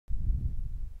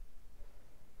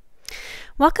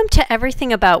Welcome to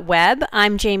Everything About Web.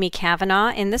 I'm Jamie Cavanaugh,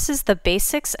 and this is the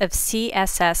Basics of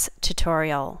CSS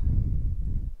tutorial.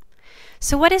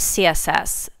 So what is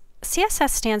CSS? CSS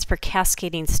stands for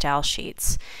Cascading Style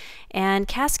Sheets. And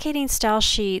cascading style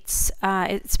sheets,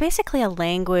 it's basically a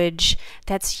language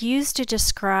that's used to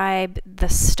describe the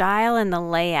style and the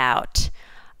layout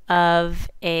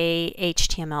of a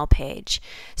HTML page.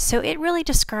 So it really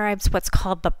describes what's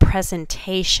called the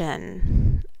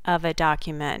presentation of a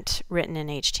document written in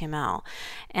HTML.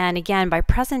 And again, by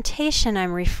presentation,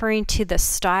 I'm referring to the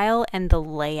style and the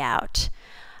layout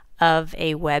of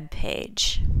a web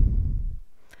page.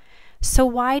 So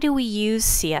why do we use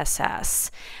CSS?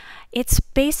 It's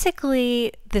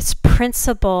basically this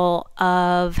principle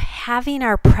of having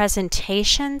our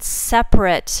presentation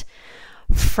separate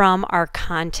from our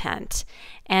content.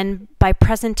 And by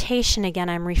presentation, again,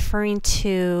 I'm referring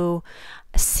to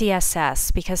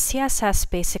CSS, because CSS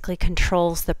basically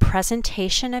controls the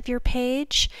presentation of your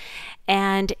page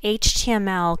and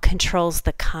HTML controls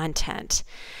the content.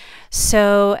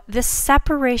 So this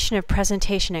separation of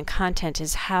presentation and content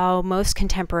is how most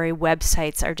contemporary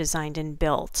websites are designed and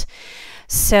built.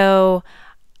 So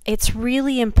it's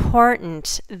really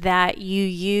important that you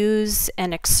use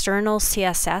an external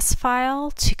CSS file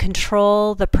to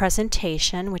control the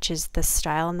presentation, which is the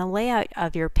style and the layout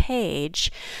of your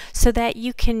page, so that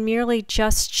you can merely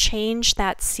just change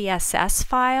that CSS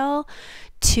file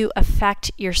to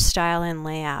affect your style and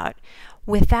layout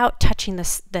without touching the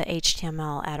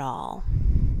HTML at all.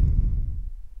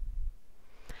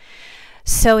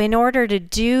 So in order to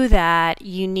do that,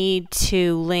 you need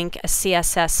to link a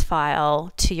CSS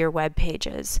file to your web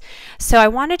pages. So I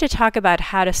wanted to talk about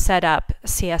how to set up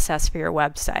CSS for your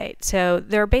website. So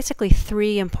there are basically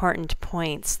three important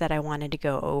points that I wanted to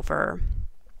go over.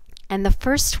 And the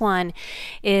first one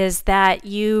is that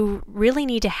you really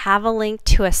need to have a link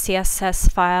to a CSS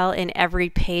file in every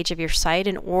page of your site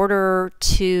in order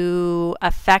to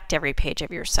affect every page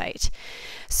of your site.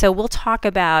 So we'll talk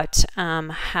about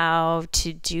how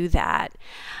to do that.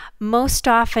 Most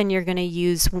often you're going to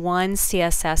use one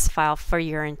CSS file for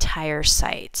your entire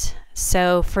site.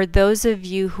 So for those of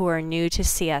you who are new to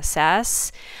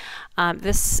CSS,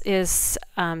 this is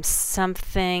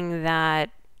something that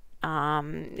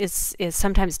is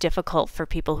sometimes difficult for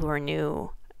people who are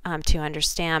new to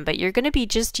understand, but you're going to be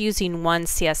just using one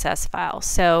CSS file.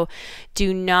 So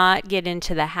do not get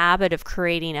into the habit of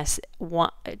creating a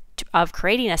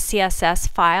CSS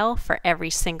file for every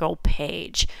single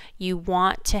page. You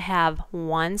want to have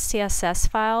one CSS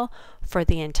file for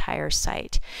the entire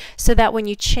site, so that when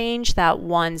you change that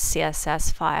one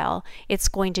CSS file, it's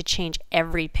going to change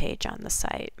every page on the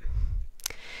site.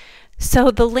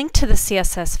 So the link to the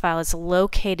CSS file is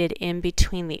located in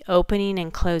between the opening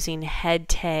and closing head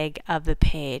tag of the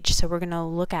page. So we're going to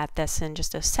look at this in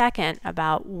just a second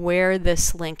about where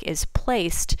this link is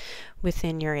placed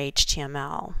within your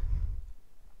HTML.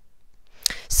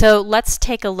 So let's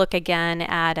take a look again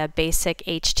at a basic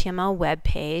HTML web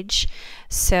page.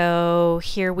 So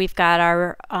here we've got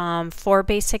our 4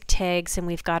 basic tags and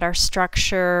we've got our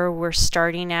structure. We're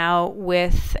starting out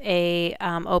with a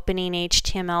opening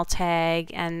HTML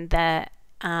tag, and the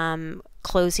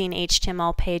closing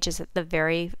HTML page is at the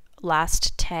very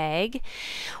last tag.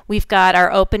 We've got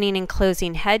our opening and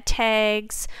closing head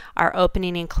tags, our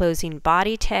opening and closing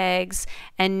body tags,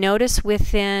 and notice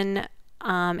within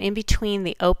in between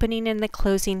the opening and the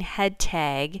closing head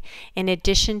tag, in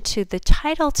addition to the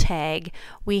title tag,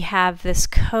 we have this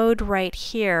code right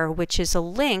here, which is a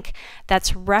link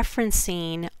that's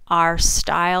referencing our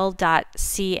style.css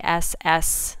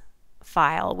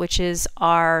file, which is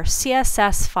our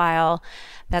CSS file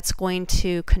that's going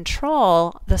to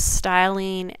control the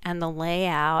styling and the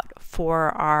layout for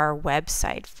our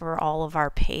website, for all of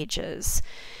our pages.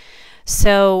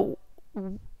 So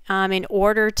in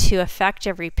order to affect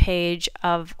every page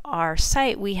of our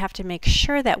site, we have to make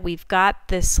sure that we've got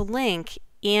this link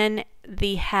in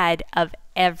the head of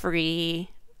every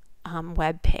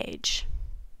web page.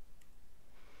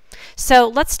 So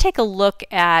let's take a look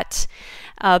at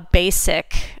a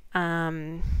basic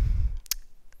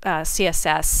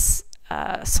CSS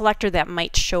selector that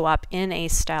might show up in a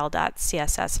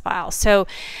style.css file. So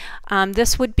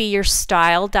this would be your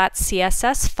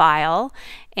style.css file,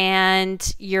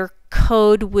 and your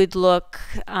code would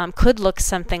could look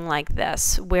something like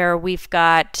this, where we've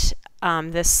got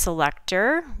this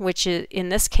selector, which is, in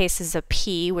this case is a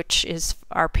P, which is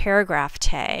our paragraph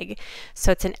tag.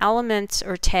 So it's an element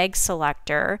or tag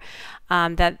selector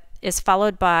that is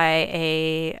followed by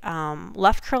a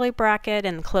left curly bracket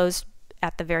and closed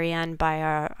at the very end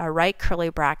by a right curly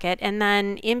bracket, and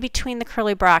then in between the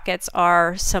curly brackets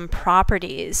are some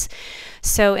properties.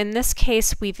 So in this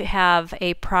case, we have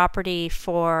a property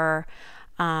for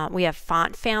we have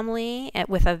font family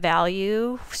with a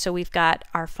value. So we've got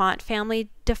our font family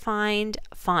defined,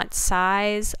 font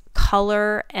size,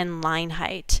 color, and line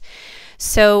height.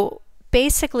 So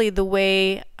basically the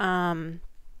way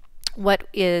what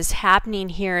is happening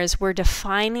here is we're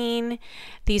defining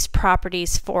these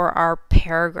properties for our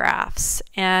paragraphs.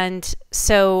 And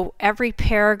so every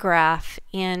paragraph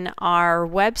in our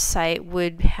website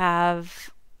would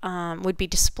have would be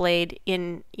displayed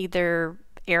in either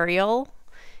Arial.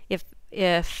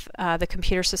 If the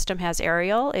computer system has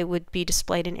Arial, it would be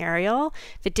displayed in Arial.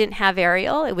 If it didn't have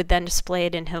Arial, it would then display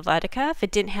it in Helvetica. If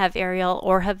it didn't have Arial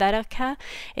or Helvetica,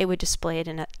 it would display it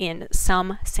in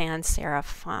some sans serif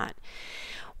font.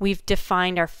 We've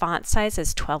defined our font size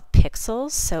as 12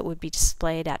 pixels, so it would be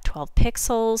displayed at 12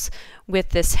 pixels with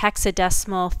this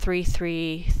hexadecimal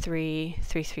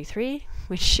 333333,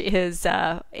 which is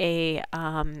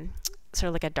sort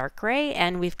of like a dark gray,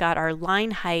 and we've got our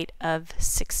line height of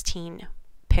 16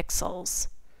 pixels.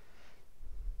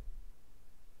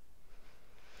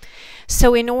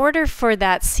 So in order for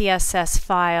that CSS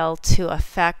file to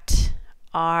affect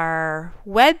our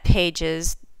web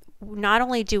pages, not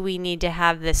only do we need to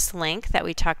have this link that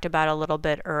we talked about a little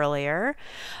bit earlier,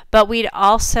 but we'd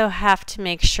also have to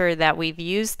make sure that we've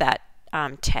used that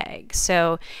tag.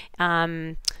 So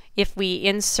if we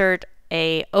insert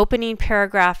a opening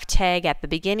paragraph tag at the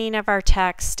beginning of our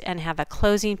text and have a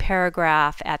closing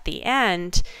paragraph at the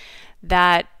end,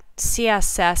 that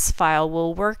CSS file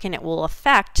will work and it will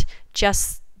affect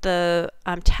just the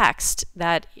text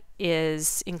that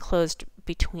is enclosed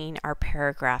between our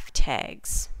paragraph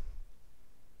tags.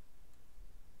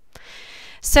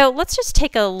 So let's just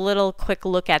take a little quick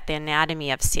look at the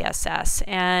anatomy of CSS.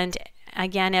 And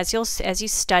again, as you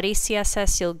study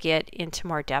CSS, you'll get into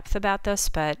more depth about this,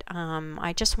 but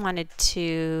I just wanted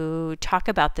to talk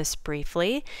about this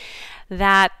briefly,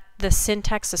 that the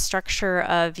syntax, the structure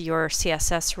of your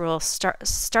CSS rule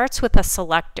starts with a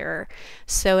selector.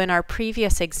 So in our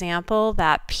previous example,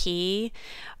 that P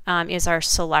is our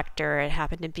selector. It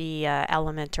happened to be an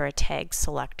element or a tag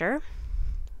selector.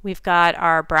 We've got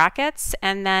our brackets,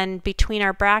 and then between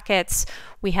our brackets,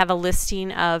 we have a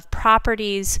listing of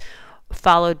properties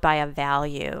followed by a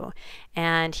value.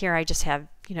 And here I just have,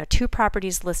 two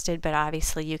properties listed, but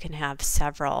obviously you can have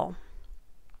several.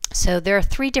 So there are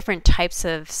three different types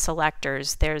of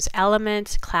selectors. There's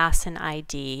element, class, and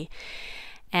ID.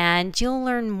 And you'll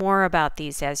learn more about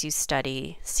these as you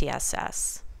study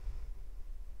CSS.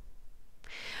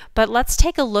 But let's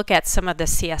take a look at some of the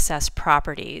CSS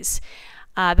properties.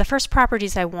 The first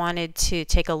properties I wanted to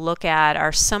take a look at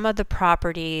are some of the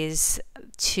properties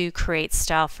to create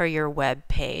style for your web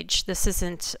page. This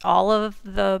isn't all of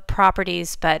the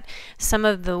properties, but some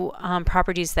of the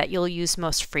properties that you'll use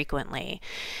most frequently.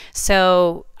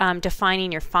 So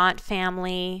defining your font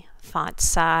family, font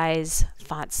size,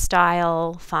 font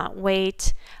style, font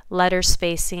weight, letter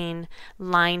spacing,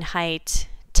 line height,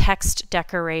 text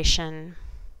decoration,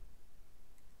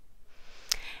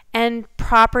 and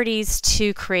properties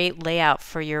to create layout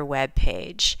for your web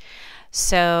page.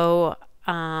 So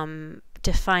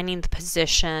defining the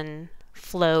position,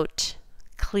 float,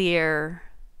 clear,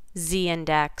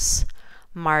 z-index,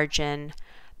 margin,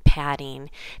 padding.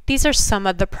 These are some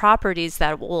of the properties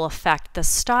that will affect the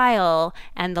style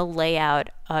and the layout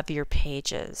of your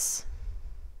pages.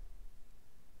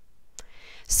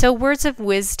 So words of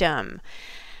wisdom.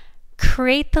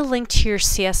 Create the link to your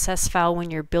CSS file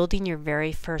when you're building your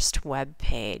very first web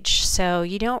page. So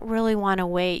you don't really want to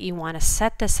wait. You want to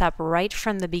set this up right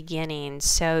from the beginning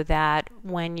so that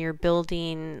when you're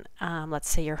building,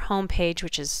 let's say your home page,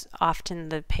 which is often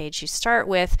the page you start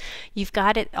with, you've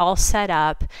got it all set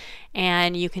up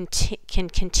and you can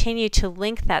continue to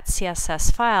link that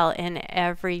CSS file in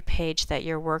every page that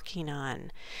you're working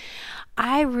on.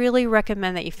 I really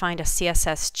recommend that you find a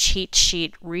CSS cheat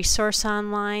sheet resource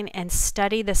online and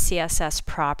study the CSS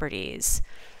properties.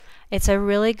 It's a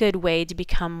really good way to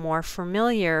become more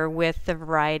familiar with the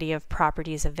variety of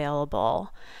properties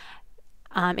available.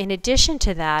 In addition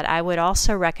to that, I would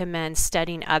also recommend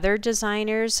studying other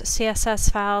designers'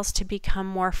 CSS files to become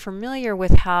more familiar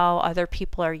with how other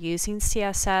people are using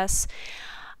CSS.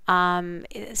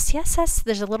 CSS,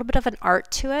 there's a little bit of an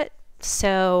art to it,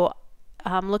 so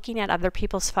looking at other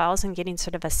people's files and getting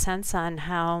sort of a sense on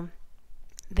how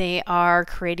they are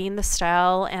creating the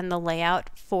style and the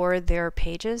layout for their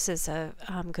pages is a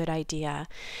good idea.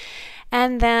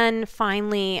 And then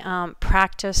finally,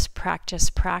 practice, practice,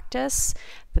 practice.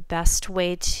 The best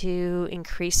way to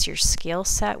increase your skill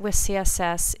set with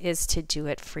CSS is to do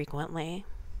it frequently.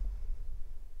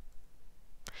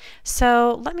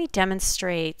 So let me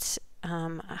demonstrate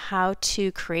how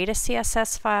to create a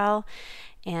CSS file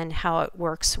and how it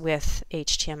works with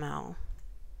HTML.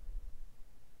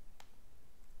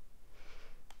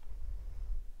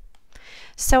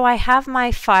 So I have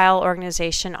my file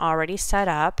organization already set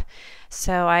up.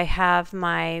 So I have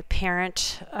my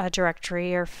parent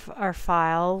directory or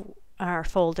file or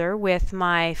folder with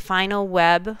my final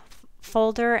web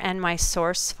folder and my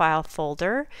source file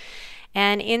folder.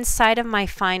 And inside of my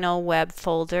final web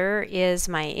folder is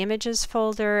my images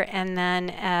folder and then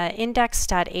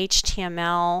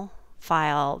index.html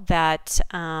file that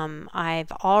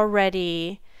I've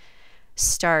already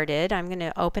started. I'm going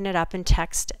to open it up in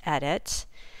TextEdit.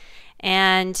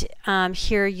 And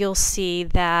here you'll see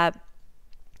that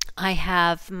I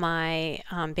have my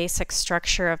basic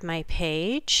structure of my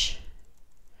page.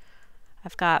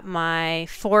 I've got my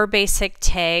 4 basic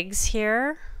tags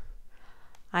here.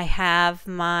 I have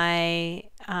my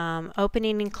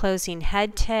opening and closing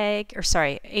head tag, or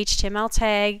sorry, HTML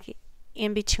tag.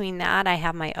 In between that, I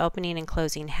have my opening and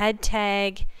closing head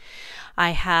tag. I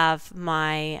have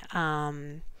my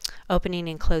opening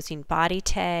and closing body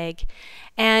tag.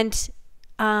 And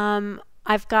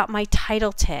I've got my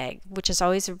title tag, which is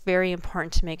always very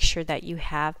important to make sure that you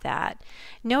have that.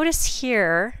 Notice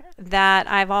here that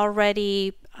I've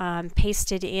already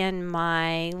pasted in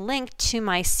my link to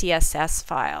my CSS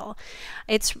file.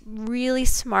 It's really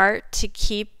smart to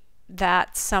keep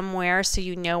that somewhere so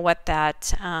you know what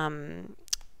that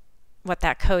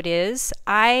code is.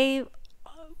 I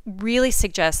really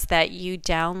suggest that you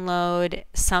download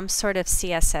some sort of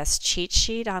CSS cheat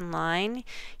sheet online.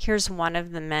 Here's one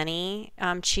of the many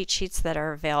cheat sheets that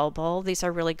are available. These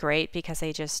are really great because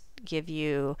they just give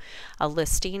you a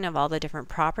listing of all the different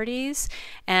properties,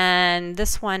 and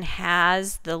this one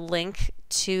has the link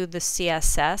to the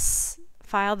CSS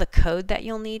file, the code that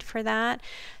you'll need for that.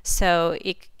 So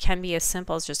it can be as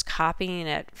simple as just copying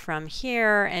it from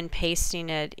here and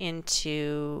pasting it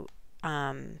into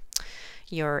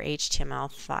your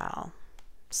HTML file.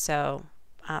 So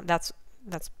that's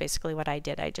basically what I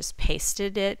did. I just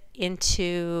pasted it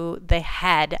into the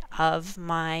head of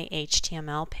my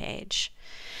HTML page.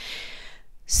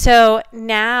 So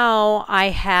now I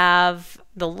have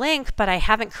the link, but I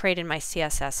haven't created my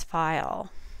CSS file.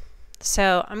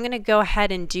 So I'm going to go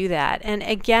ahead and do that. And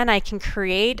again, I can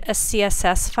create a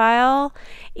CSS file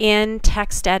in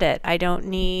TextEdit. I don't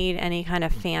need any kind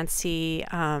of fancy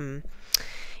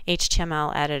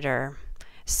HTML editor.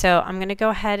 So I'm going to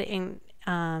go ahead and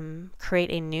create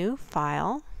a new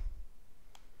file.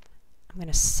 I'm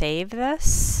going to save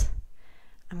this.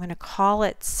 I'm going to call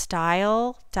it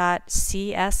style.css,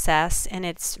 and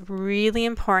it's really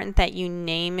important that you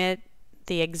name it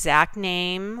the exact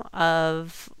name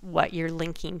of what you're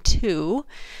linking to.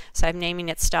 So I'm naming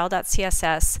it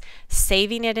style.css,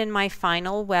 saving it in my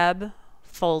final web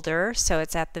folder so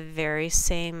it's at the very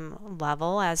same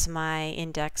level as my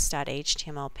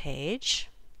index.html page.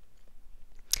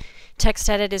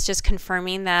 TextEdit is just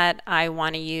confirming that I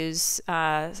want to use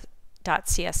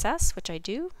 .css, which I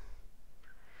do.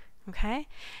 Okay,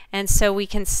 and so we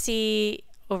can see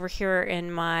over here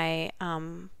in my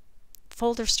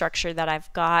folder structure that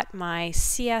I've got my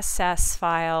CSS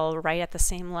file right at the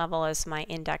same level as my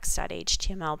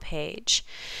index.html page.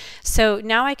 So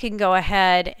now I can go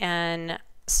ahead and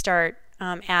start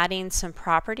adding some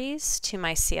properties to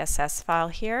my CSS file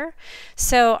here.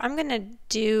 So I'm going to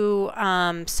do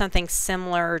something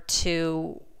similar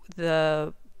to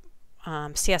the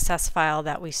CSS file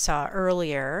that we saw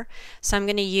earlier. So I'm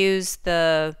going to use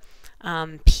the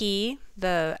P,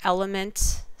 the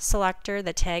element selector,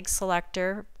 the tag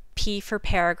selector, P for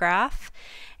paragraph,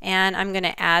 and I'm going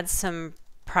to add some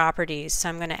properties. So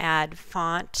I'm going to add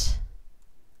font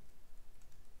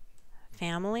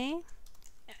family,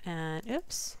 and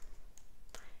oops,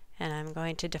 and I'm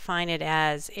going to define it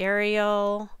as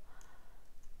Arial,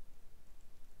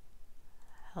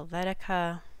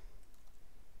 Helvetica,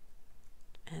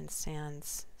 and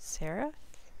sans serif.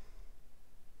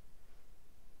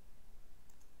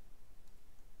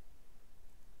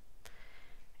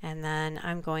 And then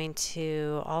I'm going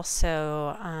to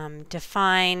also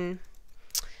define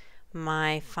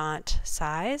my font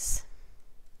size.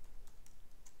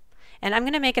 And I'm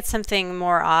going to make it something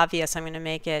more obvious. I'm going to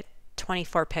make it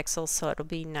 24 pixels so it'll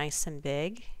be nice and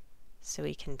big so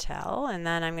we can tell. And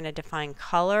then I'm going to define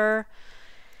color.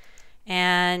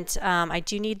 And I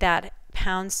do need that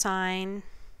pound sign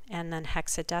and then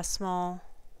hexadecimal.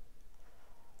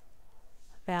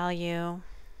 value.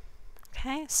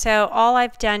 Okay, so all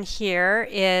I've done here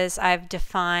is I've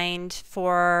defined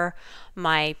for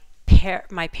my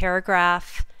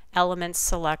paragraph element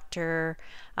selector,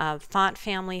 font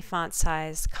family, font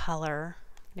size, color.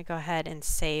 I'm going to go ahead and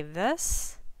save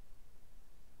this.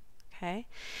 Okay,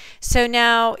 so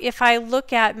now if I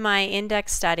look at my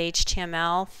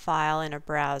index.html file in a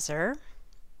browser,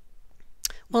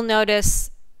 we'll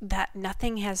notice that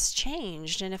nothing has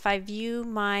changed. And if I view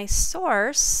my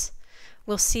source,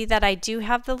 we'll see that I do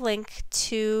have the link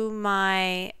to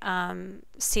my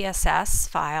CSS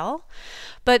file.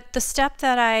 But the step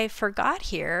that I forgot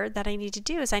here that I need to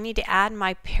do is I need to add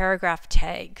my paragraph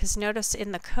tag, because notice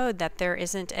in the code that there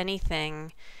isn't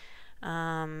anything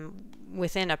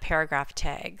within a paragraph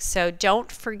tag. So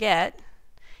don't forget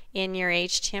in your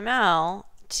HTML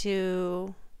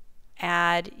to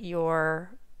add your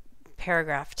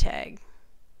paragraph tag.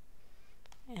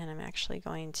 And I'm actually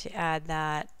going to add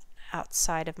that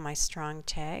outside of my strong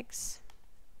tags.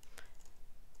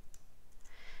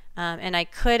 And I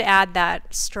could add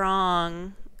that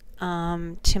strong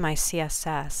to my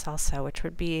CSS also, which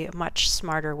would be a much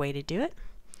smarter way to do it.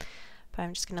 But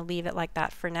I'm just going to leave it like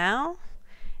that for now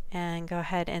and go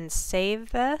ahead and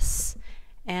save this.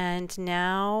 And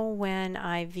now when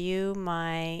I view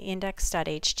my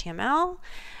index.html,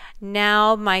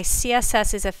 now my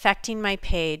CSS is affecting my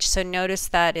page. So notice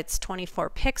that it's 24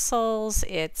 pixels,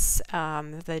 it's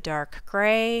the dark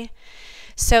gray.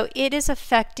 So it is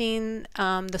affecting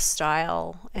the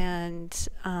style, and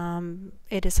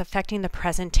it is affecting the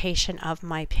presentation of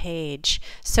my page.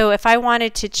 So if I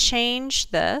wanted to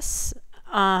change this,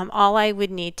 all I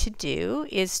would need to do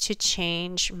is to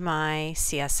change my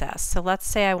CSS. So let's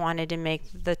say I wanted to make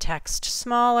the text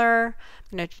smaller.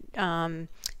 I'm going to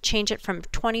change it from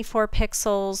 24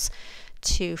 pixels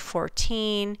to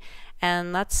 14.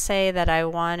 And let's say that I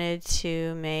wanted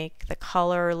to make the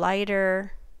color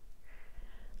lighter.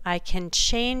 I can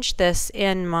change this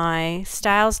in my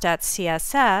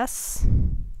styles.css.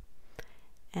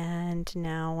 And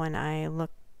now when I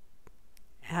look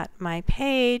at my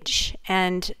page,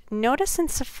 and notice in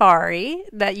Safari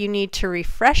that you need to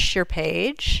refresh your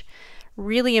page.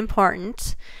 Really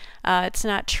important. It's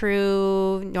not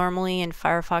true normally in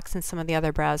Firefox and some of the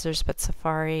other browsers, but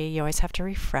Safari you always have to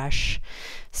refresh.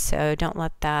 So don't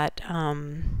let that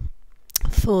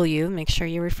fool you. Make sure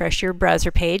you refresh your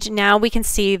browser page. Now we can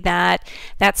see that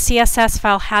that CSS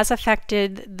file has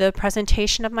affected the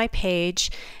presentation of my page.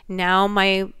 Now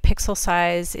my pixel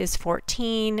size is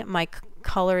 14. My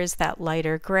color is that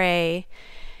lighter gray.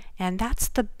 And that's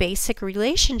the basic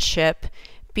relationship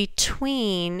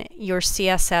between your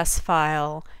CSS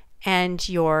file and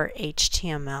your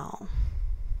HTML.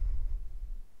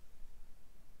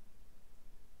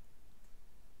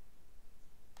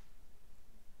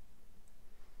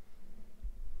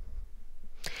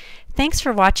 Thanks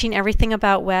for watching Everything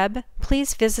About Web.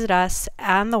 Please visit us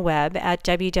on the web at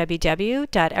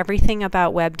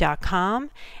www.everythingaboutweb.com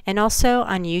and also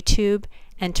on YouTube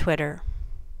and Twitter.